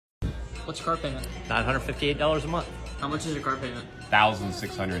What's your car payment? $958 a month. How much is your car payment?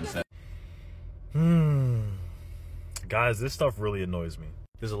 $1,607. Guys, this stuff really annoys me.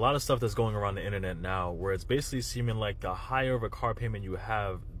 There's a lot of stuff that's going around the internet now where it's basically seeming like the higher of a car payment you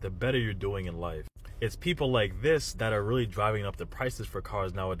have, the better you're doing in life. It's people like this that are really driving up the prices for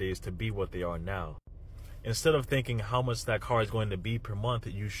cars nowadays to be what they are now. Instead of thinking how much that car is going to be per month,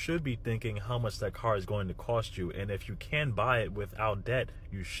 you should be thinking how much that car is going to cost you. And if you can buy it without debt,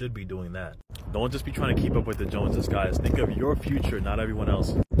 you should be doing that. Don't just be trying to keep up with the Joneses, guys. Think of your future, not everyone else.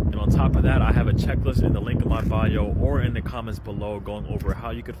 And on top of that, I have a checklist in the link in my bio or in the comments below going over how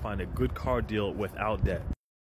you could find a good car deal without debt.